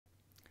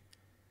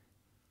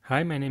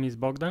Hi, my name is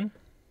Bogdan.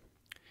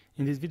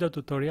 In this video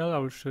tutorial, I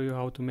will show you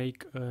how to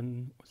make a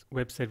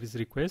web service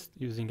request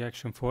using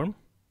action form,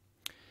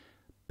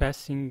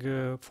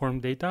 passing form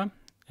data,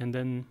 and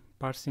then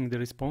parsing the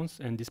response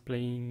and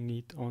displaying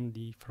it on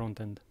the front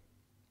end.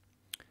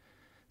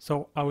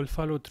 So I will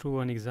follow through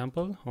an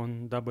example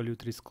on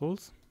W3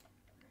 Schools.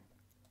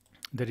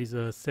 There is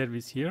a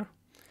service here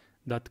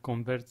that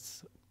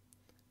converts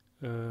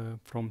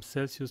from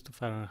Celsius to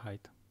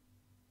Fahrenheit.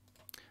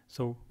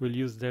 So we'll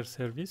use their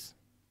service.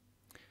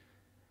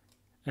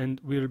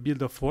 And we'll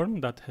build a form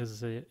that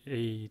has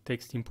a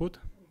text input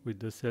with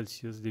the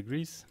Celsius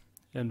degrees,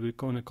 and we're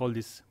going to call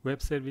this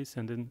web service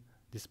and then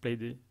display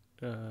the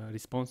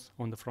response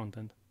on the front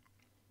end.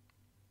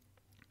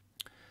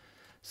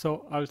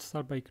 So I'll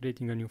start by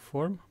creating a new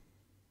form.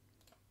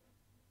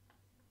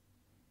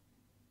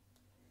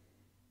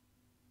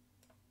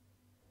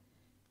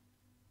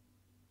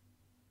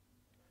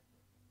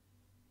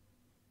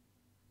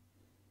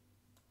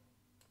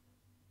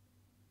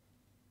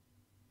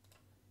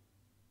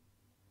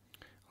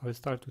 I will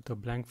start with a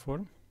blank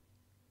form,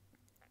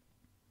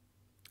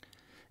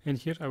 and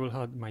here I will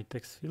add my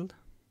text field.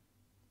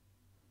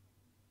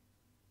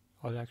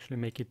 I'll actually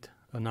make it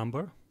a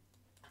number.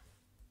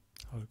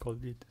 I'll call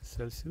it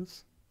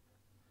Celsius,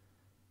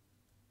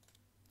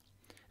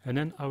 and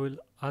then I will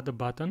add a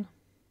button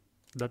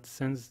that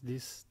sends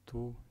this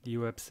to the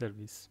web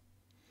service,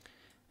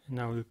 and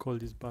I will call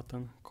this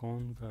button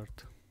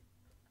convert.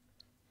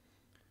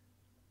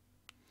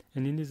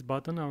 And in this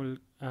button I will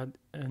add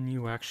a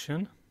new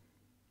action.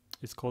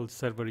 It's called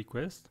server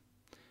request.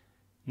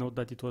 Note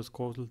that it was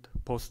called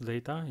post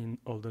data in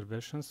older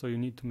versions, so you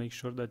need to make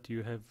sure that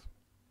you have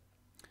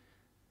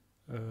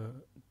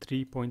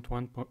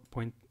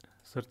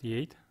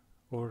 3.1.38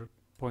 or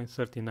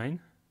 0.39.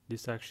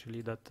 This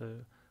actually that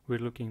we're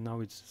looking now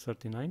is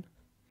 39.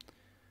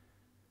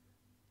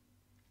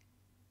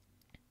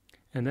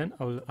 And then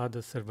I will add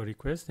a server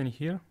request, and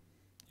here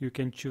you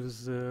can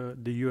choose the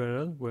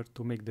URL where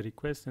to make the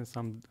request and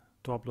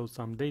to upload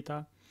some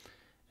data.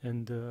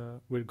 And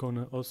we're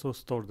gonna also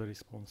store the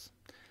response.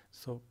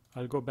 So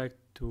I'll go back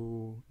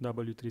to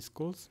W3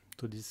 Schools,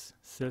 to this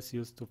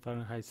Celsius to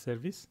Fahrenheit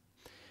service,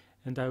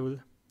 and I will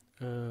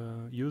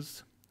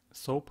use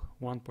SOAP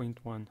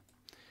 1.1.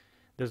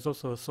 There's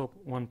also a SOAP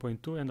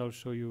 1.2, and I'll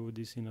show you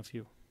this in a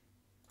few.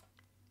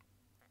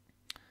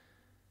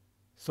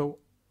 So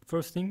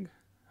first thing,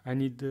 I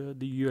need the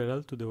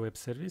URL to the web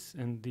service,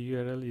 and the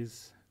URL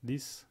is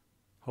this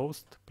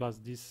host plus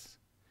this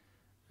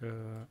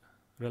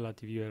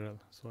relative URL.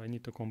 So I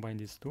need to combine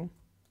these two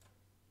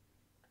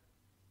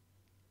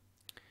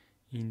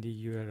in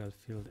the URL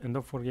field, and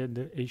don't forget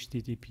the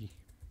HTTP.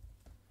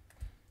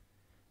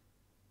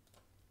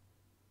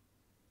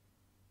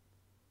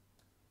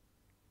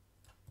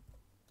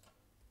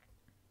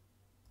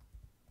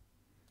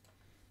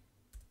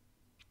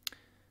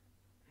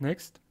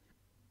 Next,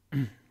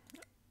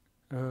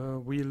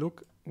 we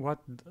look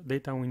what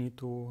data we need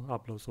to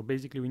upload. So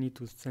basically we need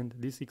to send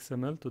this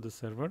XML to the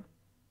server.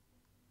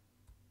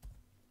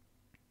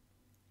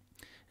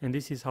 And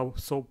this is how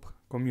SOAP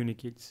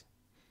communicates.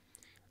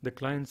 The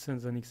client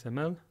sends an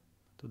XML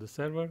to the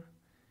server,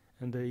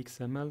 and the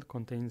XML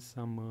contains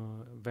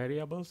some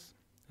variables,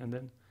 and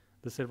then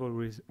the server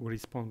will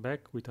respond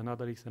back with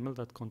another XML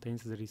that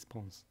contains the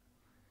response.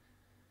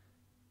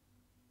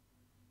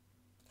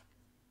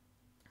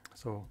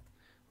 So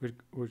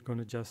we're going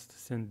to just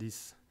send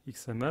this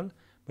XML,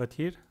 but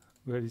here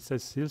where it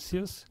says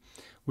Celsius,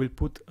 we'll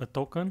put a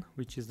token,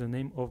 which is the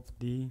name of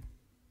the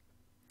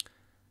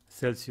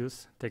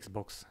Celsius text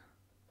box,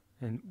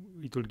 and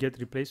it will get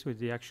replaced with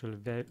the actual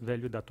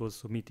value that was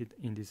submitted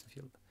in this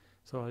field.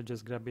 So I'll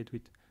just grab it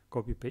with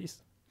copy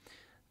paste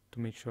to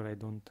make sure I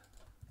don't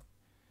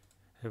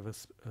have a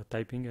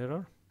typing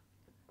error.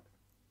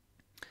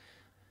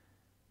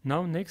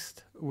 Now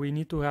next we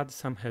need to add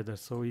some headers.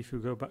 So if you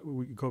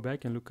we go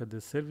back and look at the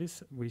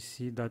service, we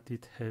see that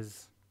it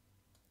has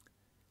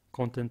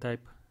content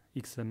type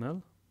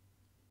XML.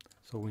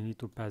 So we need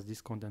to pass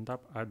this content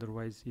up,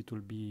 otherwise it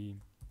will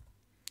be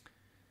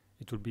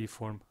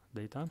form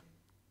data.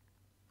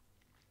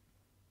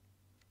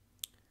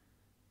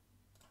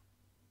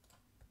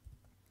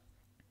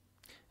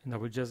 And I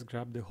will just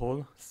grab the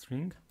whole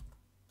string.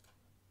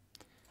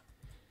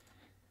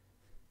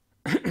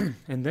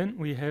 And then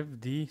we have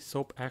the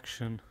SOAP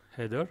action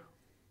header.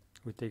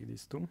 We take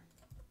these two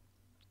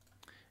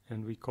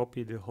and we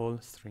copy the whole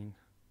string.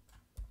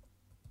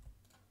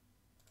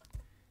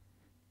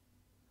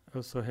 I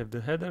also have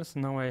the headers.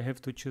 Now I have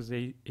to choose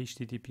a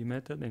HTTP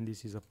method, and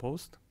this is a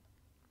post.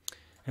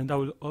 And I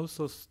will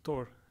also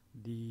store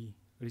the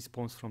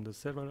response from the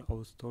server. I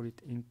will store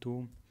it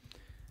into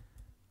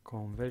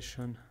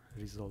conversion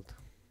result.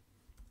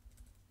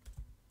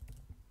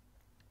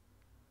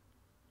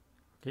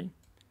 Okay.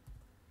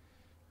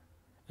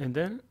 And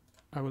then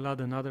I will add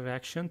another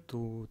action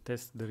to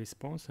test the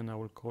response, and I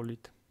will call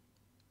it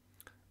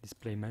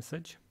display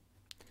message.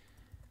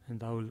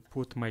 And I will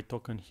put my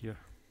token here.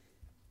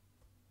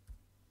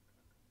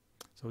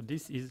 So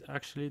this is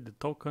actually the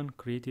token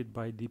created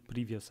by the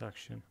previous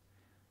action,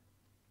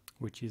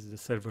 which is the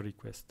server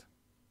request.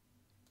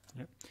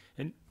 Yeah.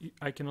 And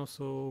I can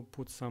also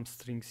put some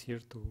strings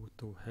here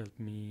to help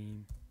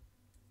me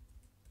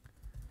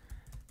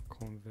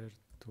convert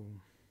to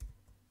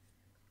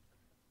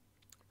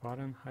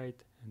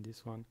Fahrenheit, and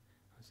this one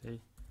I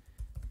say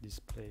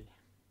display.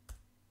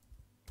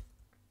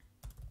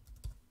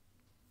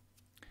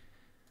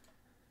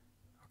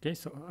 Okay,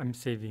 so I'm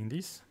saving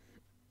this,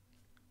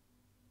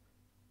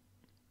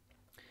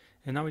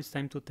 and now it's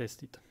time to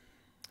test it.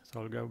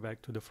 So I'll go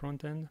back to the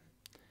front end.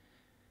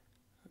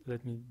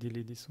 Let me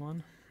delete this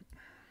one.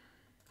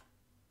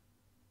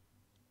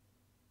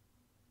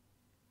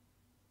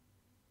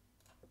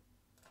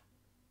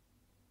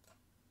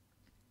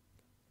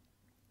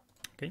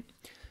 Okay,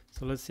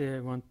 so let's say I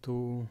want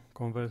to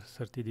convert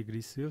 30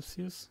 degrees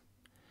Celsius,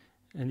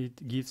 and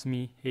it gives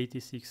me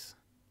 86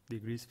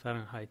 degrees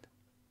Fahrenheit.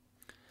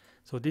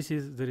 So this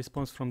is the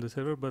response from the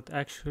server, but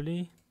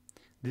actually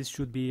this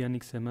should be an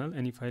XML,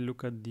 and if I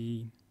look at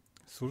the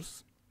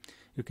source,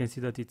 you can see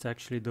that it's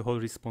actually the whole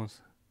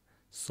response.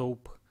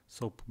 Soap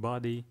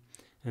body,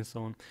 and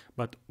so on.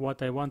 But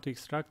what I want to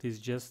extract is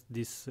just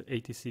this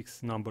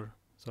 86 number.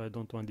 So I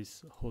don't want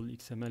this whole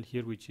XML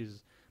here, which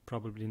is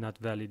probably not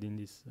valid in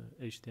this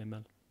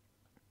HTML.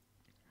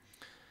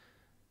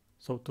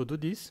 So to do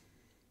this,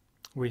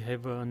 we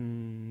have a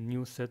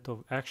new set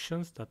of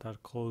actions that are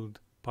called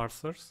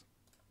parsers.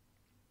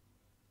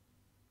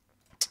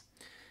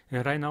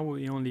 And right now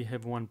we only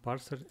have one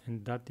parser,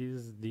 and that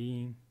is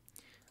the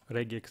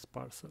regex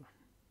parser.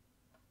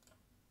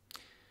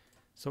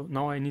 So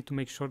now I need to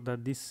make sure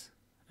that this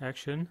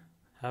action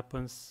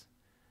happens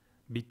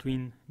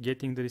between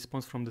getting the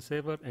response from the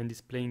server and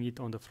displaying it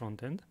on the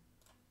front end.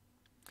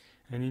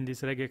 And in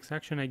this regex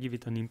action, I give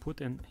it an input,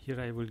 and here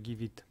I will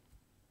give it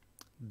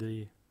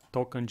the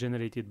token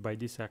generated by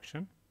this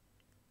action.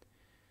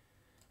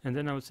 And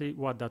then I will say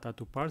what data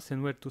to parse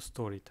and where to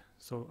store it.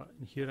 So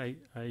here I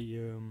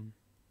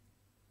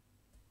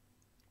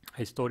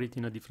store it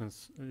in a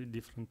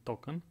different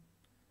token.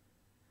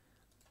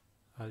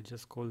 I'll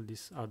just call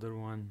this other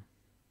one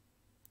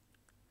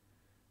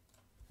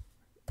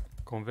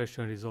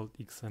conversion result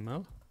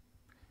XML,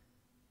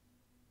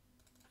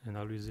 and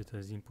I'll use it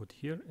as input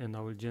here, and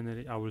I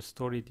will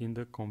store it in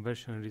the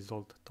conversion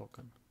result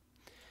token.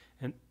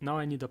 And now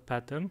I need a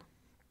pattern.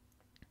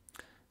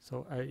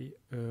 So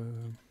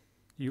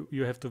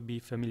you have to be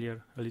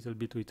familiar a little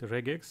bit with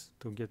regex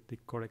to get the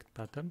correct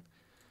pattern.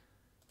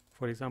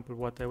 For example,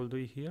 what I will do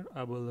here,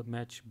 I will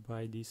match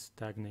by this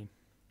tag name.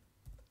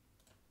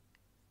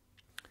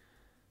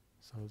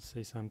 So I'll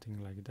say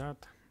something like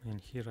that,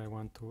 and here I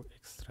want to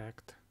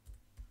extract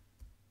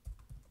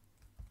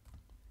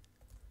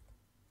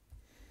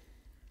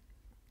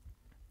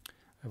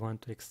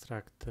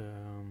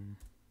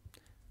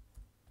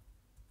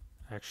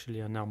actually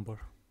a number.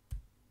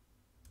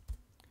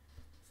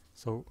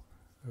 So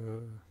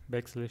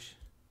backslash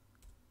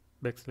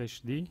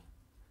d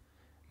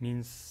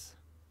means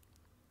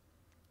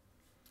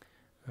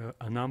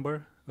a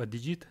number, a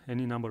digit,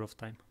 any number of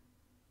time,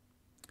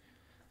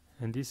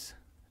 and this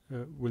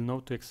will know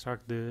to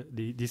extract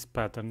this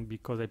pattern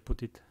because I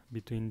put it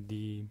between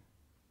the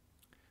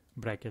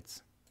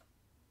brackets.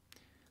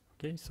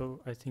 Okay, so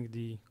I think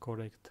the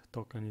correct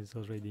token is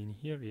already in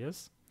here,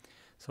 yes.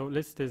 So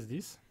let's test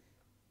this.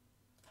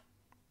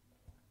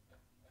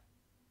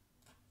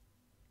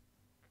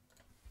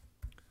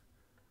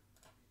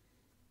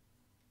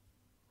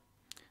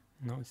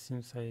 Now it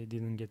seems I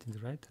didn't get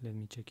it right. Let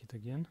me check it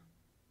again.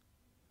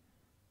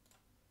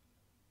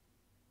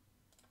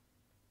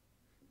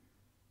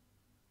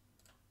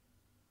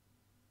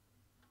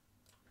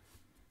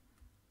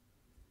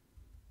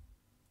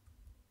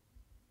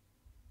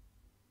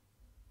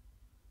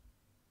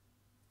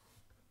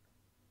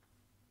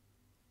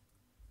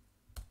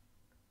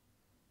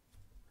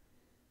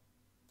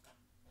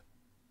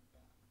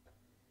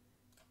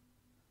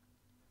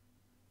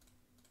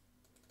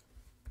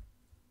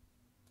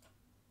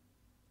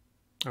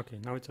 Okay,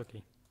 now it's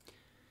okay.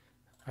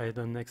 I had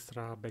an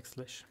extra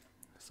backslash.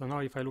 So now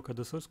if I look at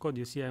the source code,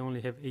 you see I only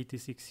have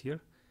 86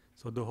 here.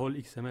 So the whole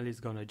XML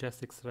is gonna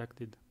just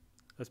extracted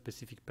a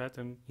specific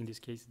pattern, in this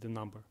case the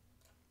number.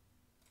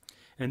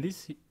 And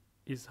this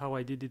is how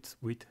I did it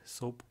with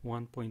SOAP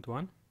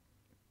 1.1.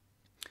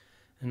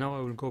 And now I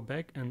will go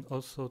back and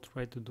also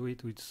try to do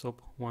it with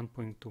SOAP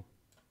 1.2.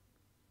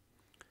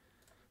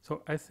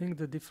 So I think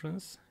the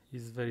difference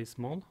is very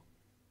small.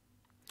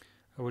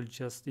 I will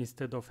just,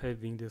 instead of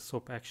having the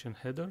SOAP action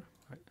header,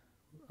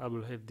 I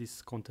will have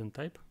this content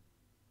type.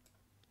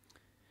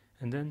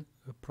 And then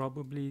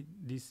probably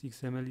this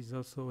XML is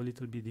also a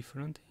little bit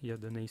different. Yeah,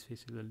 the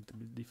namespace is a little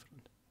bit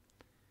different.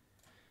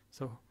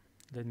 So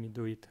let me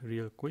do it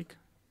real quick.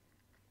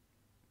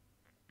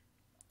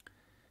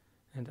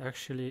 And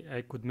actually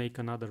I could make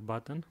another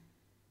button,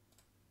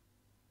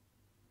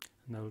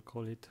 and I will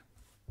call it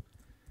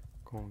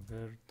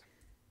convert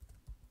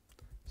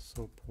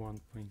SOAP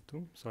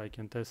 1.2, so I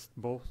can test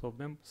both of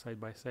them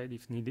side by side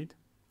if needed.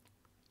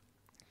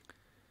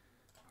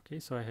 Okay,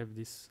 so I have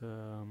this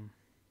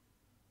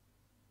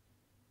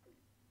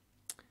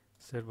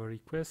server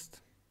request,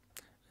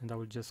 and I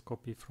will just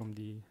copy from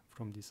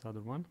this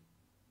other one,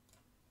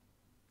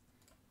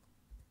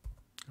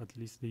 at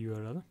least the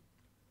URL.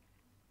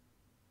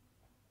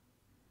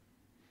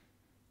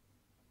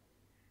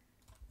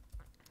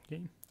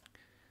 Okay,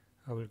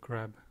 I will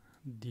grab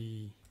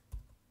the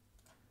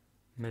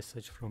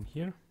message from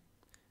here,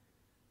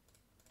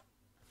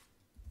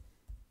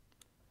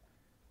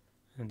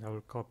 and I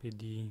will copy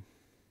the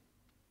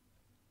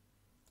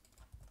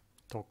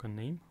token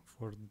name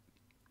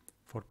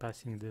for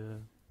passing the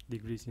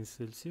degrees in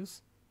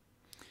Celsius,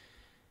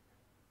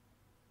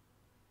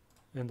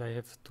 and I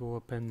have to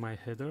append my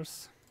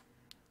headers,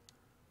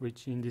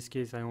 which in this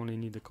case I only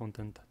need the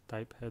content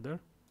type header.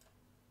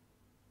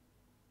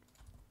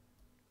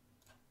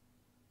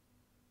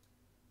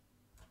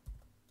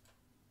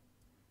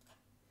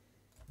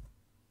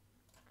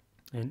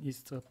 And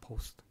it's a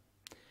post,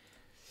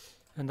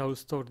 and I will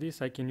store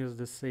this. I can use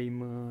the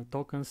same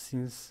tokens,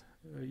 since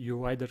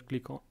you either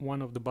click on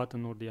one of the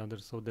button or the other,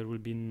 so there will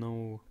be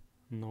no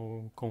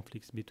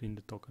conflicts between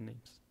the token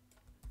names.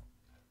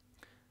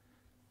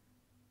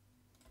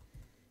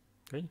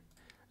 Okay,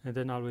 and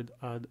then I will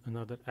add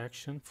another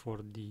action for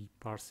the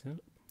parsing.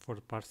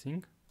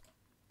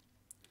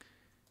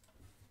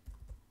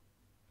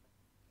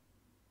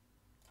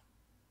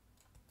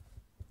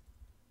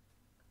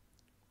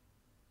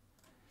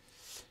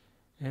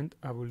 And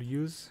I will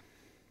use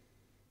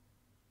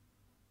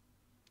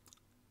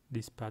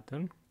this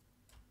pattern.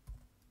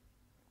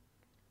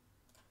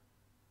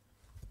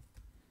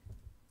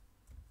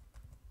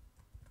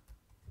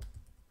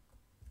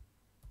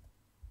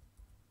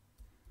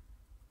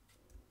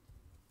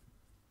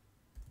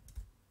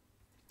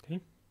 Okay,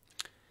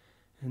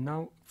 and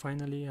now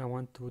finally I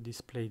want to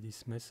display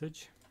this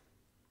message,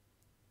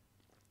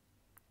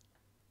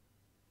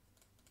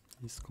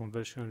 this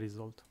conversion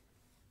result.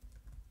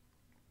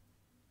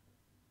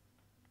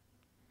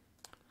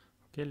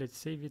 Okay, let's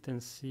save it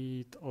and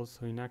see it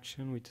also in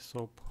action with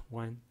SOAP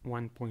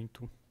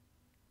 1.2.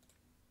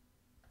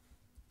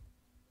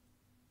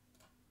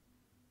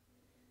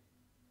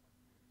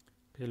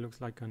 Okay, looks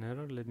like an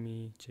error. Let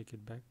me check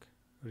it back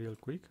real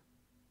quick.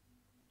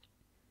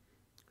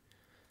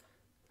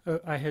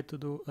 I had to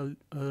do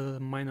a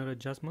minor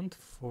adjustment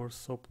for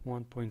SOAP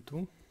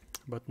 1.2,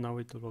 but now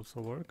it will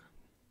also work.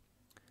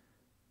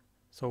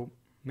 So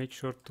make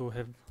sure to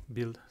have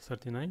build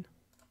 39.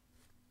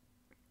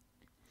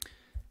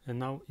 And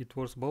now it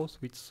works both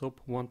with SOAP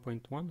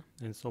 1.1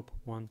 and SOAP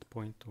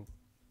 1.2.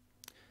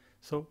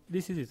 So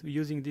this is it.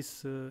 Using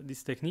this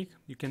technique,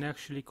 you can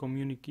actually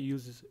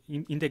communicate,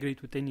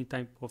 integrate with any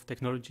type of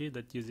technology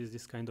that uses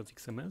this kind of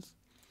XMLs.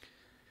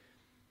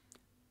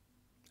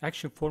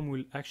 Action form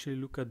will actually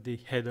look at the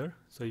header,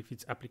 so if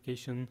it's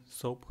application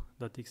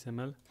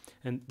soap.xml,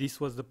 and this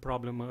was the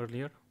problem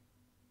earlier,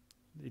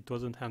 it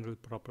wasn't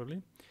handled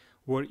properly,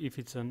 or if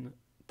it's an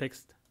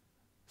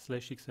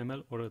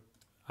text/XML or a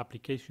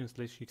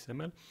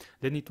application/XML,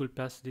 then it will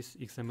pass this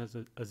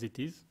XML as it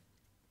is,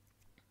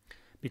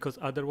 because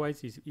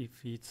otherwise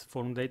if it's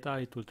form data,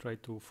 it will try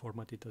to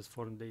format it as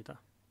form data,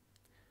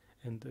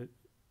 and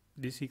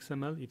this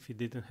XML, if it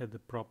didn't have the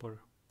proper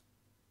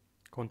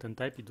content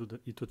type,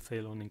 it would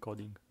fail on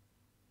encoding.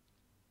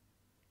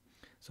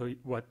 So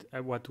what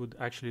would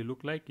actually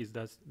look like is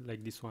that,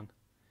 like this one,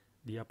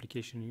 the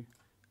application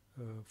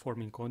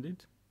form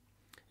encoded,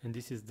 and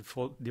this is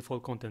the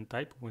default content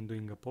type when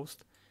doing a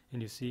post,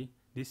 and you see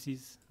this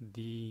is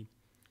the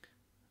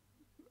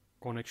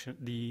connection,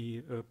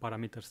 the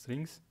parameter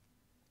strings.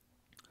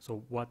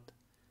 So what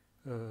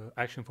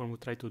action form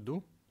would try to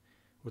do,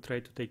 would try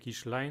to take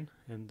each line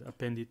and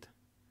append it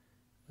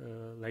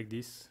like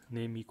this,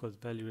 name equals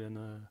value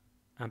and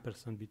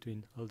ampersand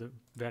between all the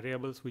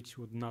variables, which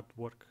would not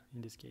work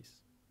in this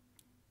case.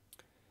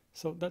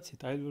 So that's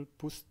it.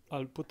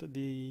 I'll put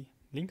the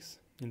links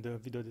in the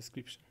video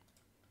description.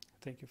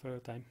 Thank you for your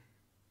time.